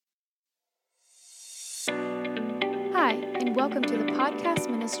Hi, and welcome to the podcast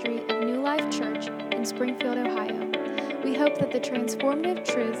ministry of New Life Church in Springfield, Ohio. We hope that the transformative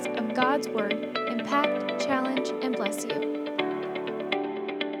truths of God's Word impact, challenge, and bless you.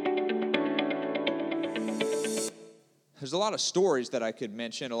 There's a lot of stories that I could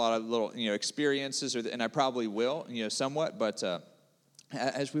mention, a lot of little, experiences, and I probably will, somewhat. But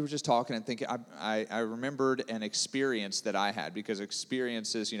as we were just talking and thinking, I remembered an experience that I had, because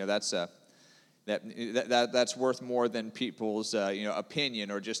experiences, that's worth more than people's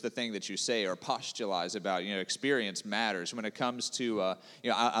opinion or just the thing that you say or postulate about. Experience matters when it comes to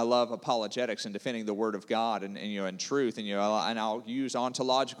I love apologetics and defending the Word of God and truth, and I'll use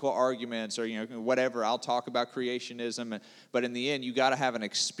ontological arguments or whatever. I'll talk about creationism, but in the end, you got to have an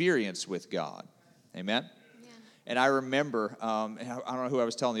experience with God. Amen. And I remember, I don't know who I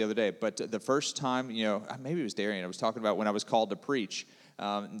was telling the other day, but the first time, maybe it was Darian, I was talking about when I was called to preach.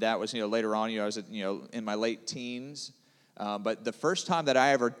 That was, later on, I was, in my late teens. But the first time that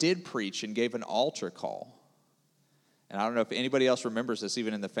I ever did preach and gave an altar call, and I don't know if anybody else remembers this,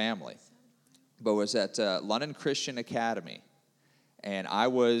 even in the family, but was at London Christian Academy. And I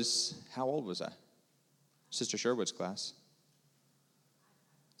was, how old was I? Sister Sherwood's class.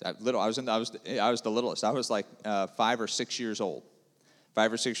 I was the littlest. I was like 5 or 6 years old.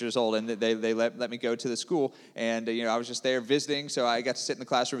 5 or 6 years old, and they let me go to the school, and I was just there visiting, so I got to sit in the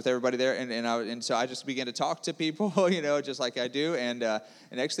classroom with everybody there, and so I just began to talk to people, just like I do, and the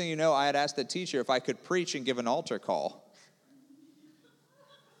next thing you know, I had asked the teacher if I could preach and give an altar call,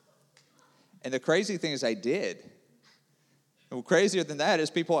 and the crazy thing is I did. Well, crazier than that is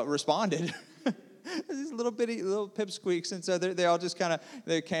people responded. These little pipsqueaks, and so they all just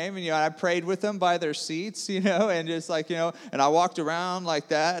they came, and I prayed with them by their seats, and just and I walked around like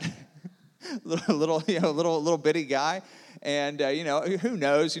that, little bitty guy, and who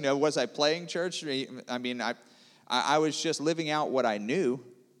knows, was I playing church? I mean, I was just living out what I knew,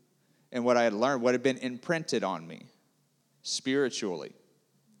 and what I had learned, what had been imprinted on me, spiritually.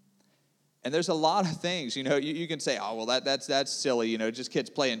 And there's a lot of things, you can say, oh, well, that's silly, just kids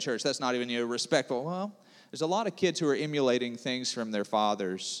play in church. That's not even, respectful. Well, there's a lot of kids who are emulating things from their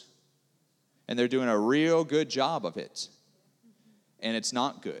fathers, and they're doing a real good job of it, and it's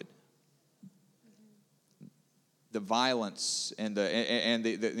not good. The violence and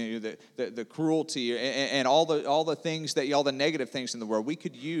the cruelty and all the things all the negative things in the world. We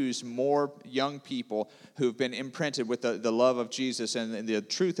could use more young people who've been imprinted with the love of Jesus and the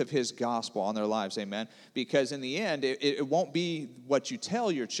truth of His gospel on their lives. Amen. Because in the end, it won't be what you tell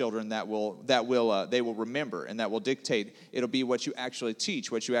your children that they will remember and that will dictate. It'll be what you actually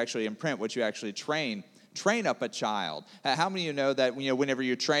teach, what you actually imprint, what you actually train. Train up a child. How many of you know that whenever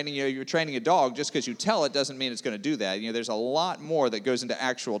you're training a dog, just because you tell it doesn't mean it's going to do that. There's a lot more that goes into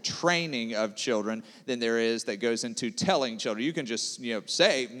actual training of children than there is that goes into telling children. You can just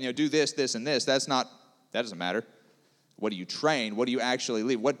say do this, and this. That doesn't matter. What do you train? What do you actually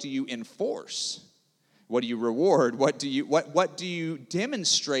leave? What do you enforce? What do you reward? What do you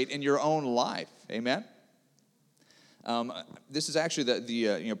demonstrate in your own life? Amen. This is actually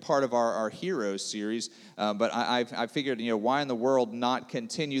the part of our Heroes series, but I figured why in the world not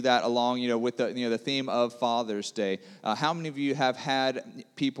continue that along with the theme of Father's Day. How many of you have had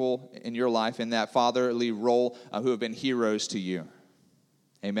people in your life in that fatherly role who have been heroes to you?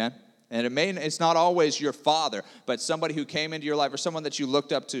 Amen. And it's not always your father, but somebody who came into your life or someone that you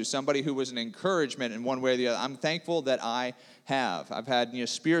looked up to, somebody who was an encouragement in one way or the other. I'm thankful that I have. I've had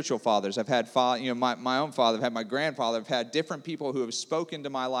spiritual fathers. I've had my own father. I've had my grandfather. I've had different people who have spoken to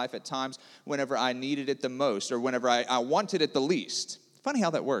my life at times whenever I needed it the most or whenever I wanted it the least. Funny how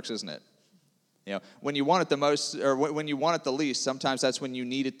that works, isn't it? When you want it the most or when you want it the least, sometimes that's when you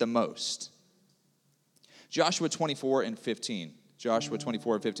need it the most. Joshua 24:15. Joshua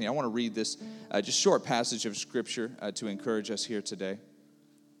 24:15. I want to read this just short passage of Scripture to encourage us here today.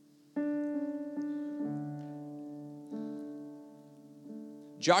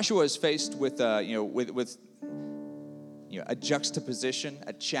 Joshua is faced with a juxtaposition,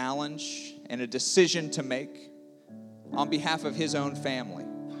 a challenge, and a decision to make on behalf of his own family.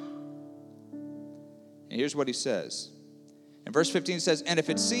 And here's what he says. In verse 15 it says, "And if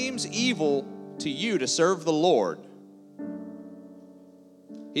it seems evil to you to serve the Lord,"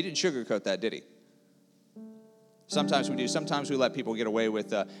 he didn't sugarcoat that, did he? Sometimes we do. Sometimes we let people get away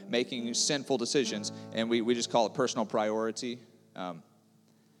with making sinful decisions, and we just call it personal priority.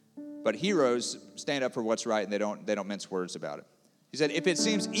 But heroes stand up for what's right, and they don't mince words about it. He said, if it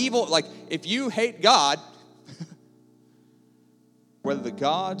seems evil, like if you hate God, whether the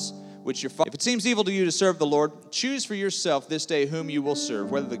gods which your father, if it seems evil to you to serve the Lord, choose for yourself this day whom you will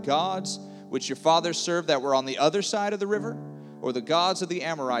serve, whether the gods which your fathers served that were on the other side of the river, or the gods of the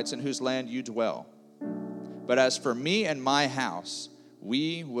Amorites in whose land you dwell? But as for me and my house,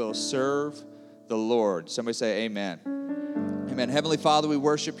 we will serve the Lord." Somebody say amen. Amen. Heavenly Father, we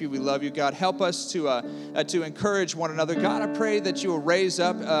worship you. We love you, God. Help us to encourage one another. God, I pray that you will raise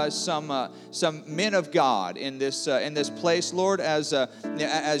up some men of God in this place, Lord, as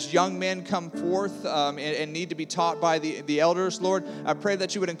young men come forth and need to be taught by the elders, Lord. I pray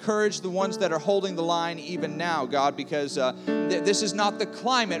that you would encourage the ones that are holding the line even now, God, because this is not the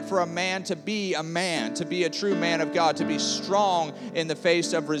climate for a man, to be a true man of God, to be strong in the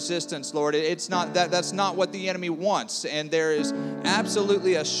face of resistance, Lord. It's not that's not what the enemy wants, and there is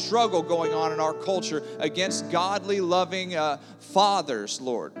absolutely a struggle going on in our culture against godly, loving fathers,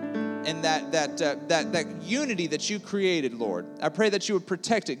 Lord, and that unity that you created, Lord. I pray that you would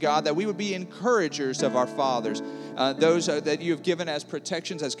protect it, God, that we would be encouragers of our fathers, those that you have given as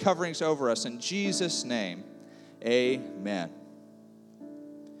protections, as coverings over us. In Jesus' name, amen.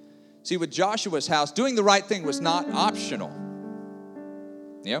 See, with Joshua's house, doing the right thing was not optional.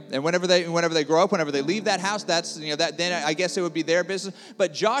 Yeah, and whenever they grow up, whenever they leave that house, that's that. Then I guess it would be their business.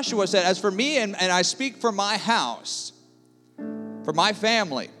 But Joshua said, "As for me and I speak for my house, for my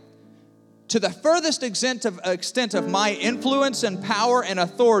family, to the furthest extent of my influence and power and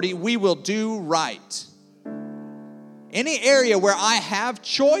authority, we will do right. Any area where I have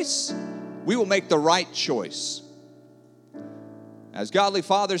choice, we will make the right choice." As godly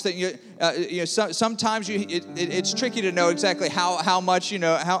fathers, that sometimes it's tricky to know exactly how much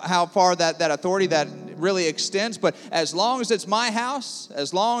how far that authority that really extends. But as long as it's my house,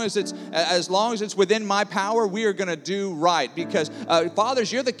 as long as it's within my power, we are going to do right, because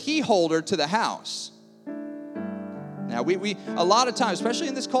fathers, you're the key holder to the house. Now we a lot of times, especially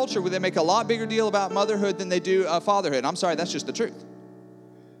in this culture, where they make a lot bigger deal about motherhood than they do fatherhood. I'm sorry, that's just the truth.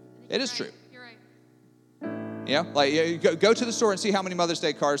 It is true. Yeah, like go to the store and see how many Mother's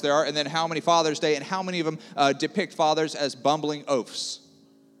Day cards there are, and then how many Father's Day, and how many of them depict fathers as bumbling oafs.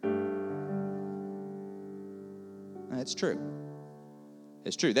 It's true.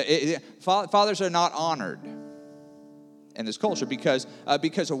 It's true. Fathers are not honored in this culture because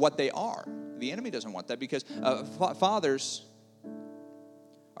of what they are. The enemy doesn't want that, because fathers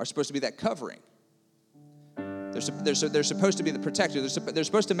are supposed to be that covering. They're supposed to be the protector. They're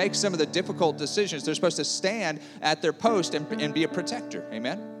supposed to make some of the difficult decisions. They're supposed to stand at their post and be a protector.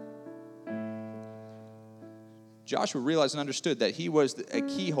 Amen? Joshua realized and understood that he was a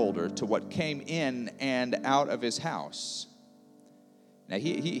key holder to what came in and out of his house. Now,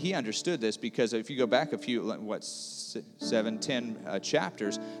 he understood this because if you go back a few, 7-10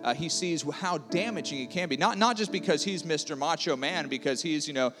 chapters, he sees how damaging it can be. Not just because he's Mr. Macho Man, because he's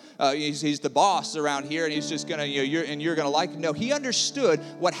he's the boss around here, and he's just gonna you're gonna like him. No, he understood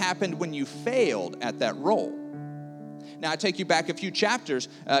what happened when you failed at that role. Now I take you back a few chapters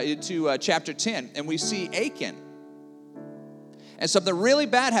to chapter 10, and we see Achan. And something really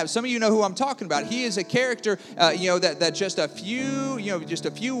bad happens. Some of you know who I'm talking about. He is a character, that just a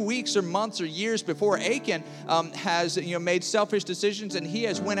few weeks or months or years before Achan has made selfish decisions, and he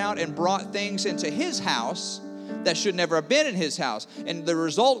has went out and brought things into his house that should never have been in his house. And the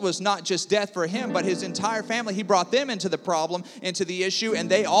result was not just death for him, but his entire family. He brought them into the problem, into the issue, and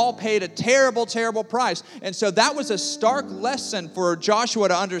they all paid a terrible, terrible price. And so that was a stark lesson for Joshua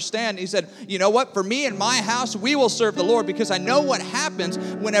to understand. He said, you know what? For me and my house, we will serve the Lord, because I know what happens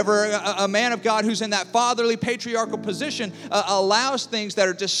whenever a man of God who's in that fatherly, patriarchal position allows things that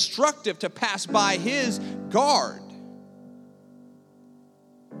are destructive to pass by his guard.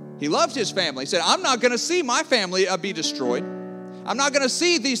 He loved his family. He said, I'm not going to see my family be destroyed. I'm not going to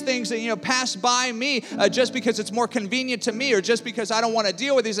see these things that pass by me just because it's more convenient to me, or just because I don't want to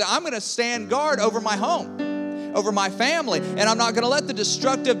deal with these. I'm going to stand guard over my home, over my family, and I'm not going to let the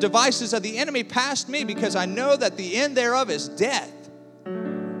destructive devices of the enemy pass me, because I know that the end thereof is death.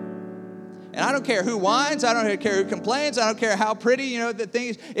 And I don't care who whines, I don't care who complains, I don't care how pretty, the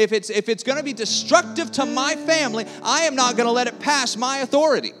things. If it's going to be destructive to my family, I am not going to let it pass my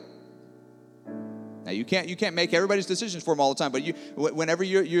authority. Now, you can't make everybody's decisions for them all the time, but whenever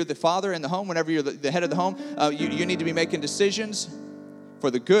you're the father in the home, whenever you're the head of the home, you need to be making decisions for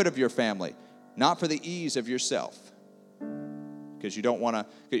the good of your family, not for the ease of yourself, because you just don't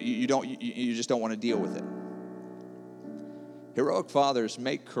want to deal with it. Heroic fathers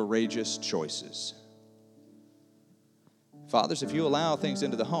make courageous choices. Fathers, if you allow things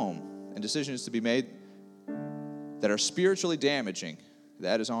into the home and decisions to be made that are spiritually damaging,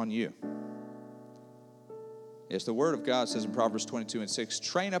 that is on you. Yes, the Word of God says in Proverbs 22:6,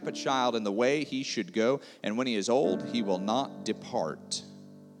 train up a child in the way he should go, and when he is old, he will not depart.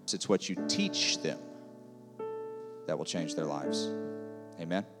 words, it's what you teach them that will change their lives.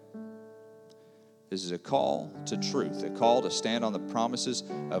 Amen? This is a call to truth, a call to stand on the promises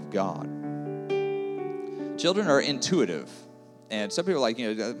of God. Children are intuitive. And some people are like,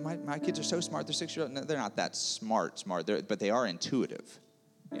 my kids are so smart, they're 6 years old. No, they're not that smart, but they are intuitive.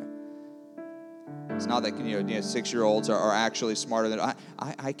 It's not that 6-year-olds are actually smarter than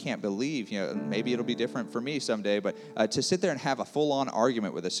I can't believe, maybe it'll be different for me someday, but to sit there and have a full-on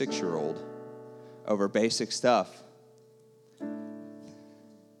argument with a 6-year-old over basic stuff.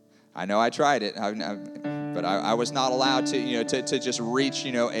 I know I tried it, but I was not allowed to just reach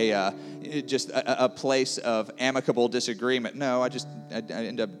a place of amicable disagreement. No, I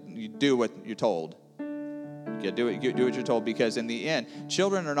end up, you do what you're told. You do what you're told, because in the end,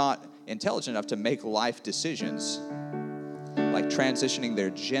 children are not intelligent enough to make life decisions like transitioning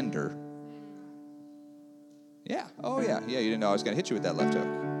their gender. Yeah. Oh yeah. You didn't know I was going to hit you with that left hook.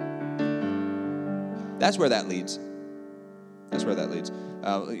 That's where that leads.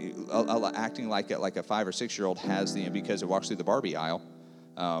 Acting like a 5 or 6 year old has because it walks through the Barbie aisle,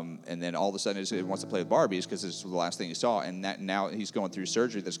 and then all of a sudden it wants to play with Barbies because it's the last thing he saw, and now he's going through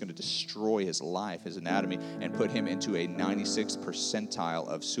surgery that's going to destroy his life, his anatomy, and put him into a 96th percentile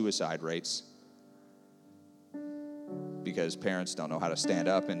of suicide rates because parents don't know how to stand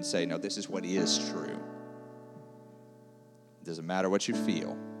up and say, no, this is what is true. It doesn't matter what you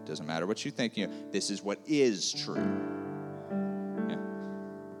feel. It doesn't matter what you think. This is what is true.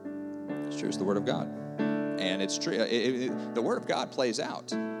 It's true. It's the Word of God. And it's true. The Word of God plays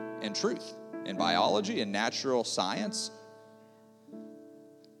out in truth, in biology, in natural science.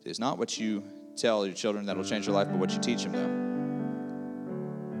 It's not what you tell your children that will change your life, but what you teach them, though.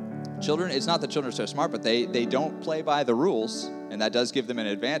 Children, it's not that children are so smart, but they don't play by the rules, and that does give them an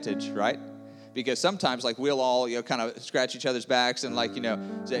advantage, right? Because sometimes, we'll all, kind of scratch each other's backs and,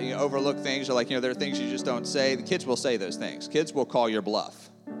 overlook things, or, there are things you just don't say. The kids will say those things. Kids will call your bluff.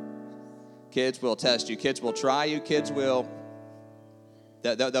 Kids will test you. Kids will try you. Kids will,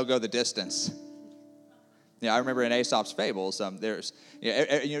 they'll go the distance. I remember in Aesop's fables, there's,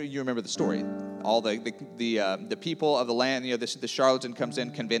 you remember the story. All the people of the land, the charlatan comes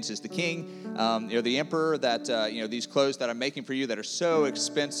in, convinces the king, the emperor that, these clothes that I'm making for you that are so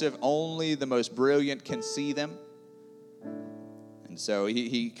expensive, only the most brilliant can see them. And so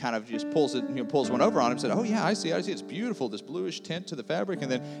he kind of just pulls one over on him and said, oh, yeah, I see. It's beautiful, this bluish tint to the fabric.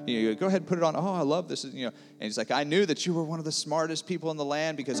 And then, go ahead and put it on. Oh, I love this. And he's like, I knew that you were one of the smartest people in the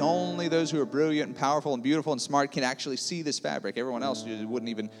land, because only those who are brilliant and powerful and beautiful and smart can actually see this fabric. Everyone else wouldn't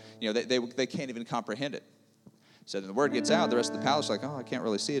even, they can't even comprehend it. So then the word gets out. The rest of the palace is like, oh, I can't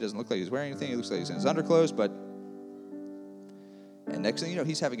really see it. It doesn't look like he's wearing anything. It looks like he's in his underclothes. And next thing you know,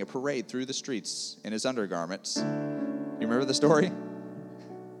 he's having a parade through the streets in his undergarments. You remember the story?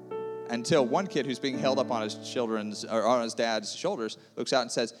 Until one kid who's being held up on his dad's shoulders looks out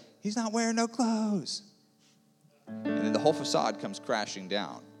and says, he's not wearing no clothes. And then the whole facade comes crashing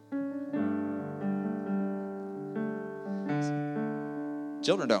down.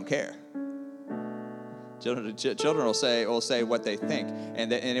 Children don't care. Children will say what they think,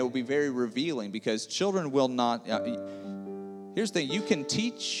 and it will be very revealing, because children will not. Here's the thing: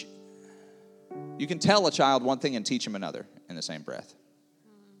 you can tell a child one thing and teach him another in the same breath.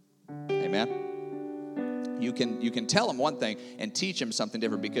 Amen. You can tell them one thing and teach them something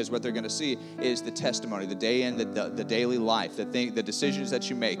different, because what they're going to see is the testimony, the day in, the daily life, the decisions that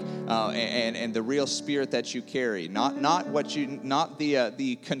you make, and the real spirit that you carry. Not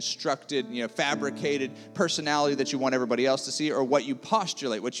the constructed, fabricated personality that you want everybody else to see, or what you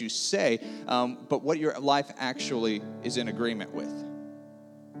postulate, what you say, but what your life actually is in agreement with.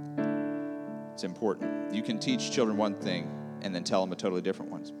 It's important. You can teach children one thing and then tell them a totally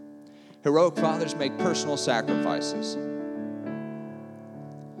different one. Heroic fathers make personal sacrifices.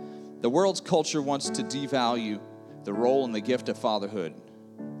 The world's culture wants to devalue the role and the gift of fatherhood.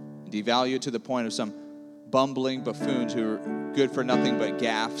 Devalue it to the point of some bumbling buffoons who are good for nothing but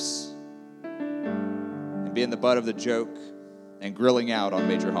gaffes and being the butt of the joke and grilling out on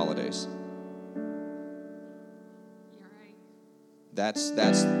major holidays. You're right. That's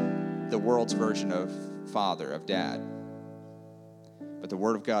the world's version of father, of dad. But the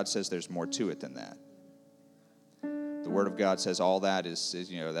Word of God says there's more to it than that. The Word of God says all that is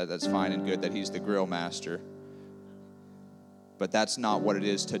that's fine and good, that He's the grill master. But that's not what it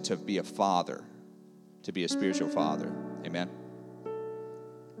is to be a father, to be a spiritual father. Amen?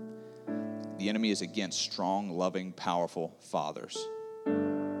 The enemy is against strong, loving, powerful fathers.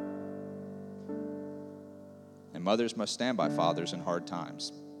 And mothers must stand by fathers in hard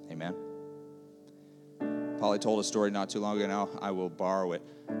times. Amen? Polly told a story not too long ago, now I will borrow it,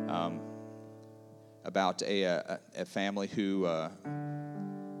 about a family who,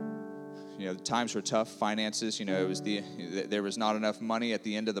 times were tough, finances, it was there was not enough money at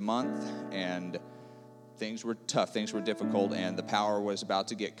the end of the month, and things were tough, things were difficult, and the power was about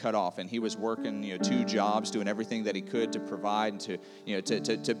to get cut off, and he was working, 2 jobs, doing everything that he could to provide, and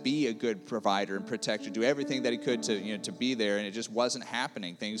to be a good provider and protector, do everything that he could to be there, and it just wasn't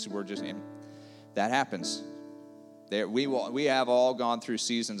happening. Things were just, that happens. We have all gone through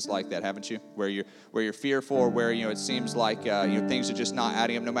seasons like that, haven't you? Where you're fearful, or where it seems like things are just not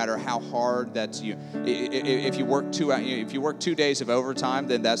adding up. No matter how hard that if you work 2 days of overtime,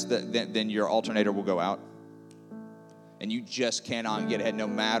 then then your alternator will go out, and you just cannot get ahead. No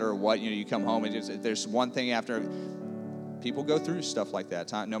matter what, you come home and there's one thing after. People go through stuff like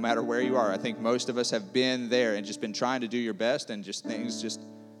that. No matter where you are, I think most of us have been there and just been trying to do your best, and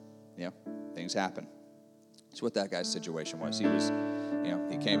things happen. That's what that guy's situation was. He was,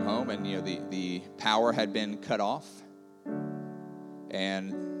 he came home, and the power had been cut off,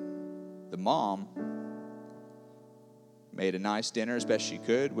 and the mom made a nice dinner as best she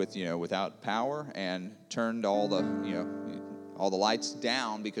could without power, and turned all the lights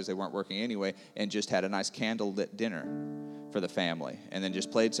down because they weren't working anyway, and just had a nice candlelit dinner for the family, and then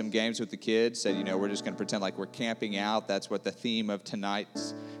just played some games with the kids, said, we're just going to pretend like we're camping out. That's what the theme of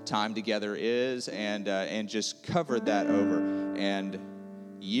tonight's time together is, and just covered that over. And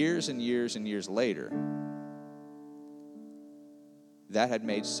years and years and years later, that had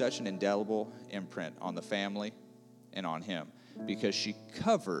made such an indelible imprint on the family and on him, because she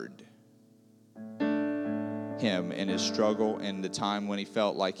covered him in his struggle and the time when he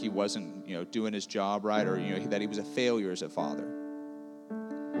felt like he wasn't, doing his job right, or that he was a failure as a father.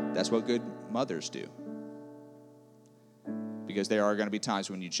 That's what good mothers do, because there are going to be times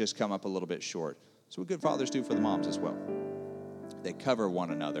when you just come up a little bit short. So what good fathers do for the moms as well. They cover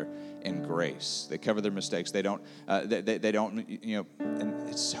one another in grace. They cover their mistakes. They don't. They don't. And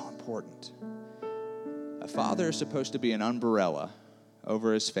it's so important. A father is supposed to be an umbrella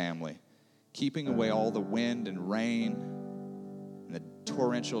over his family, keeping away all the wind and rain and the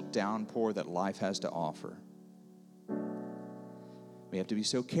torrential downpour that life has to offer. We have to be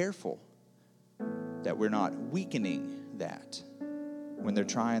so careful that we're not weakening that when they're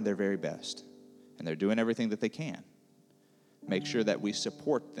trying their very best and they're doing everything that they can. Make sure that we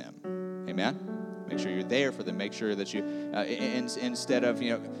support them. Amen? Make sure you're there for them. Make sure that you, instead of,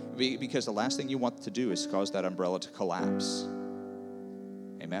 because the last thing you want to do is cause that umbrella to collapse.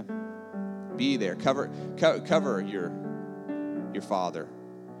 Amen? Be there. Cover your father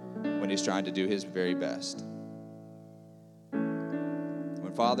when he's trying to do his very best.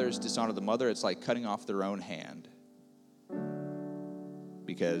 When fathers dishonor the mother, it's like cutting off their own hand,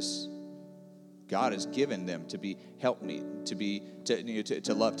 because God has given them to be helpmeet,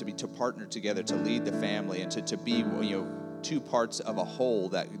 to love, to partner together, to lead the family, and to be two parts of a whole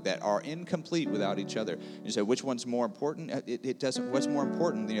that are incomplete without each other. You say, which one's more important? It doesn't. What's more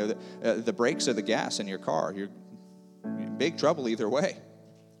important? The brakes or the gas in your car? You're in big trouble either way.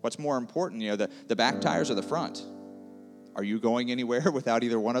 What's more important? The back tires or the front? Are you going anywhere without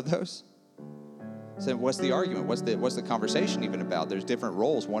either one of those? So what's the argument? What's the conversation even about? There's different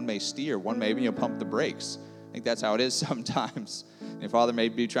roles. One may steer, one may pump the brakes. I think that's how it is sometimes. The father may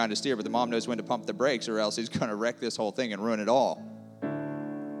be trying to steer, but the mom knows when to pump the brakes, or else he's going to wreck this whole thing and ruin it all.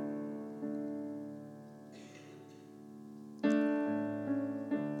 But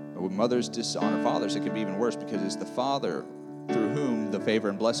when mothers dishonor fathers, it can be even worse, because it's the father through whom the favor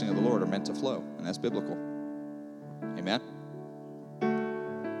and blessing of the Lord are meant to flow, and that's biblical. Amen?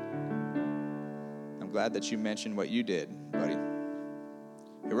 I'm glad that you mentioned what you did, buddy.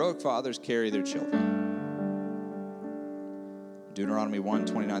 Heroic fathers carry their children. Deuteronomy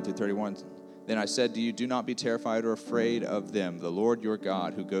 1:29-31. Then I said to you, do not be terrified or afraid of them. The Lord your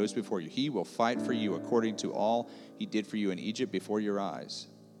God, who goes before you, he will fight for you according to all he did for you in Egypt before your eyes.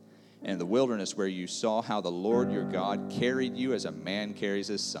 And in the wilderness, where you saw how the Lord your God carried you as a man carries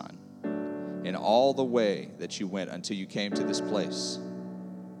his son, in all the way that you went until you came to this place.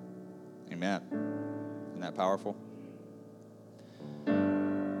 Amen. Isn't that powerful?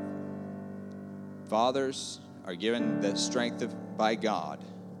 Fathers are given the strength by God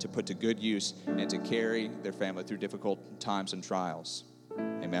to put to good use and to carry their family through difficult times and trials.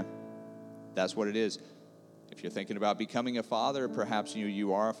 Amen? That's what it is. If you're thinking about becoming a father, perhaps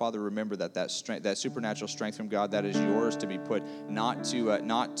you are a father, remember that strength, that supernatural strength from God, that is yours to be put not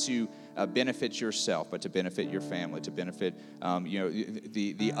to benefit yourself, but to benefit your family, to benefit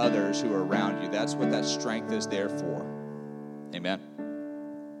the others who are around you. That's what that strength is there for. Amen.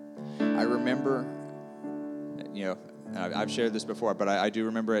 I remember I've shared this before, but I do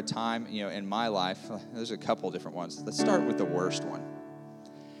remember a time, in my life. There's a couple different ones. Let's start with the worst one.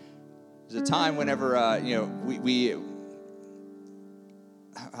 There's a time whenever, I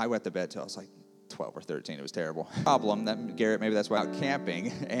went to bed till I was like 12 or 13. It was terrible. Problem that Garrett, maybe that's why out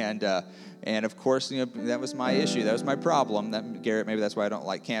camping, and of course, that was my issue. That was my problem. That Garrett, maybe that's why I don't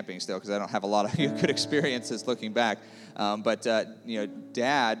like camping still, because I don't have a lot of good experiences looking back. But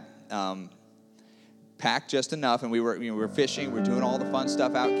Dad packed just enough, and we were fishing. We were doing all the fun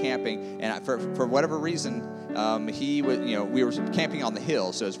stuff out camping, and for whatever reason, we were camping on the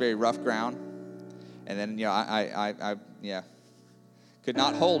hill, so it's very rough ground. And then I could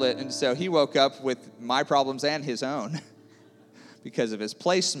not hold it, and so he woke up with my problems and his own because of his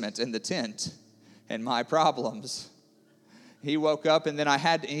placement in the tent and my problems. He woke up, and then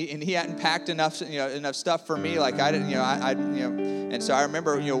he hadn't packed enough stuff for me. Like I didn't, and so I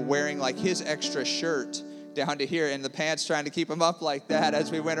remember, wearing like his extra shirt down to here and the pants, trying to keep him up like that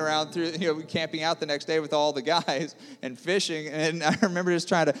as we went around through, camping out the next day with all the guys and fishing. And I remember just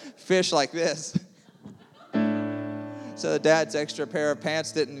trying to fish like this. So Dad's extra pair of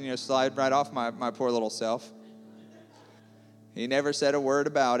pants didn't, slide right off my poor little self. He never said a word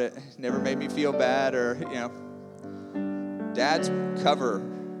about it. Never made me feel bad or, Dads cover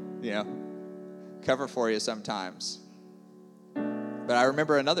for you sometimes. But I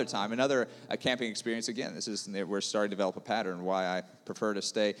remember another time, a camping experience. Again, we're starting to develop a pattern why I prefer to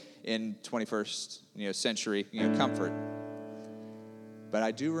stay in 21st century comfort. But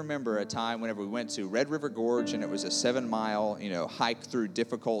I do remember a time whenever we went to Red River Gorge, and it was a 7-mile hike through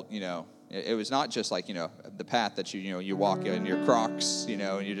difficult it was not just like the path that you walk in your Crocs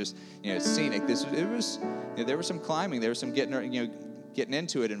and you're just scenic. There was some climbing, there was some getting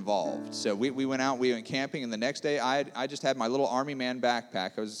into it involved. So we went out, we went camping, and the next day I just had my little Army Man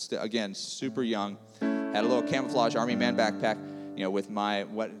backpack. I was, again, super young. Had a little camouflage Army Man backpack, with my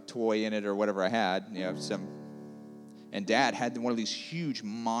toy in it or whatever I had, and Dad had one of these huge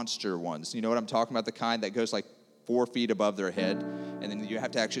monster ones. You know what I'm talking about? The kind that goes like 4 feet above their head, and then you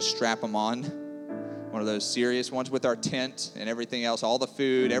have to actually strap them on. One of those serious ones with our tent and everything else, all the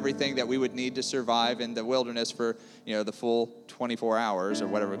food, everything that we would need to survive in the wilderness for, the full 24 hours or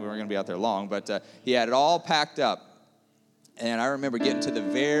whatever. We weren't going to be out there long, but he had it all packed up. And I remember getting to the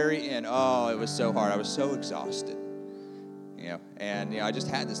very end. Oh, it was so hard. I was so exhausted. And I just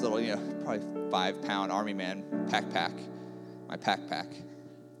had this little, probably 5-pound Army Man my pack.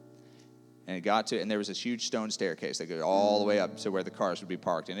 And it got to, and there was this huge stone staircase that goes all the way up to where the cars would be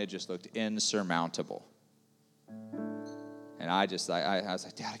parked, and it just looked insurmountable. And I was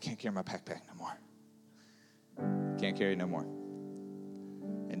like, Dad, I can't carry my backpack no more. Can't carry it no more.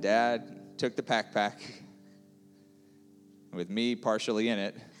 And Dad took the backpack with me partially in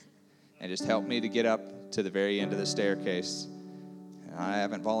it and just helped me to get up to the very end of the staircase. And I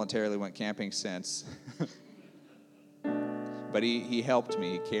haven't voluntarily went camping since. But he helped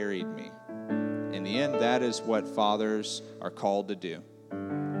me, he carried me. In the end, that is what fathers are called to do,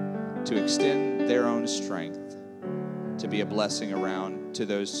 to extend their own strength, to be a blessing around to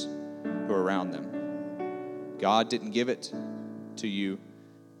those who are around them. God didn't give it to you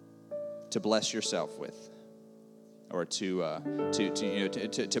to bless yourself with, or to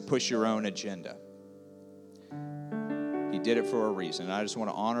push your own agenda. He did it for a reason. And I just want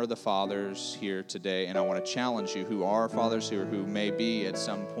to honor the fathers here today, and I want to challenge you who are fathers who may be at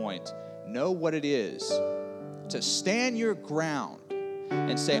some point. Know what it is to stand your ground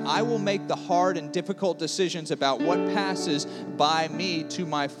and say, I will make the hard and difficult decisions about what passes by me to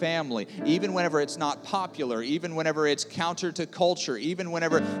my family, even whenever it's not popular, even whenever it's counter to culture, even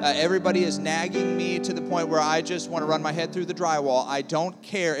whenever everybody is nagging me to the point where I just want to run my head through the drywall. I don't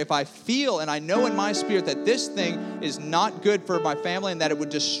care if I feel and I know in my spirit that this thing is not good for my family and that it would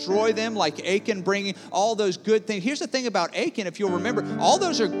destroy them, like Achan bringing all those good things. Here's the thing about Achan, if you'll remember, all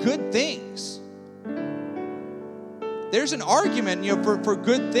those are good things. There's an argument, for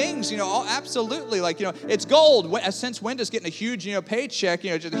good things, absolutely. Like, it's gold. Since when does getting a huge, paycheck,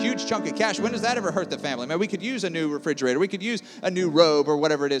 just a huge chunk of cash, when does that ever hurt the family? Man, we could use a new refrigerator. We could use a new robe or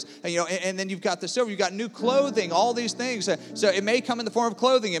whatever it is. And then you've got the silver. You've got new clothing, all these things. So it may come in the form of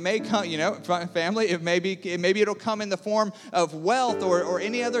clothing. It may come, family, maybe it'll come in the form of wealth or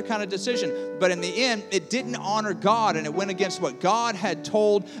any other kind of decision. But in the end, it didn't honor God, and it went against what God had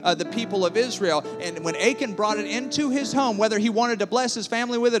told the people of Israel. And when Achan brought it into his home, whether he wanted to bless his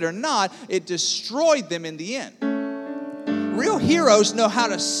family with it or not, it destroyed them in the end. Real heroes know how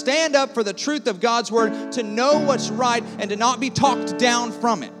to stand up for the truth of God's word, to know what's right, and to not be talked down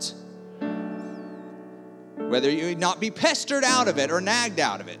from it. Whether you not be pestered out of it or nagged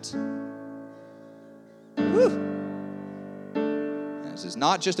out of it. Whew. is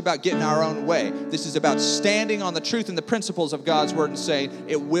not just about getting our own way. This is about standing on the truth and the principles of God's word and saying,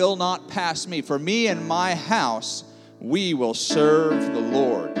 it will not pass me. For me and my house, we will serve the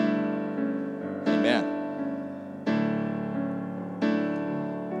Lord. Amen.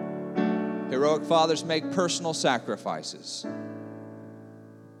 Heroic fathers make personal sacrifices.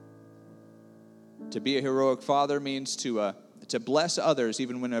 To be a heroic father means to bless others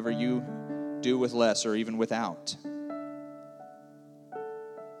even whenever you do with less or even without.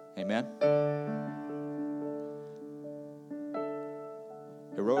 Amen.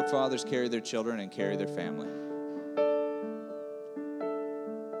 Heroic fathers carry their children and carry their family.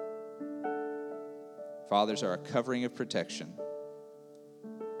 Fathers are a covering of protection.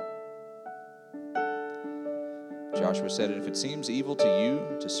 Joshua said, if it seems evil to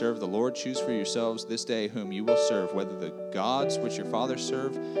you to serve the Lord, choose for yourselves this day whom you will serve, whether the gods which your fathers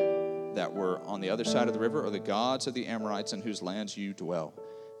served that were on the other side of the river, or the gods of the Amorites in whose lands you dwell.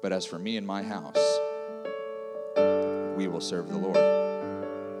 But as for me and my house, we will serve the Lord.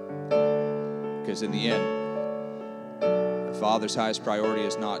 Because in the end, the father's highest priority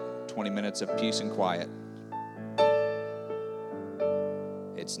is not 20 minutes of peace and quiet.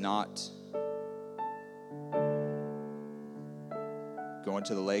 It's not going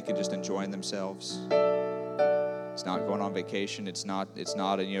to the lake and just enjoying themselves. It's not going on vacation. It's not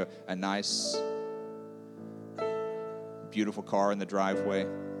a nice, beautiful car in the driveway.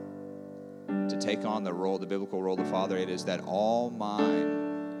 To take on the biblical role of the father, it is that all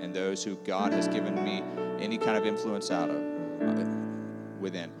mine and those who God has given me any kind of influence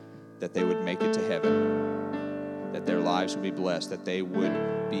within, that they would make it to heaven, that their lives would be blessed, that they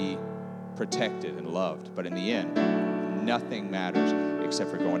would be protected and loved. But in the end, nothing matters except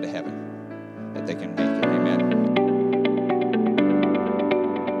for going to heaven, that they can make it. Amen.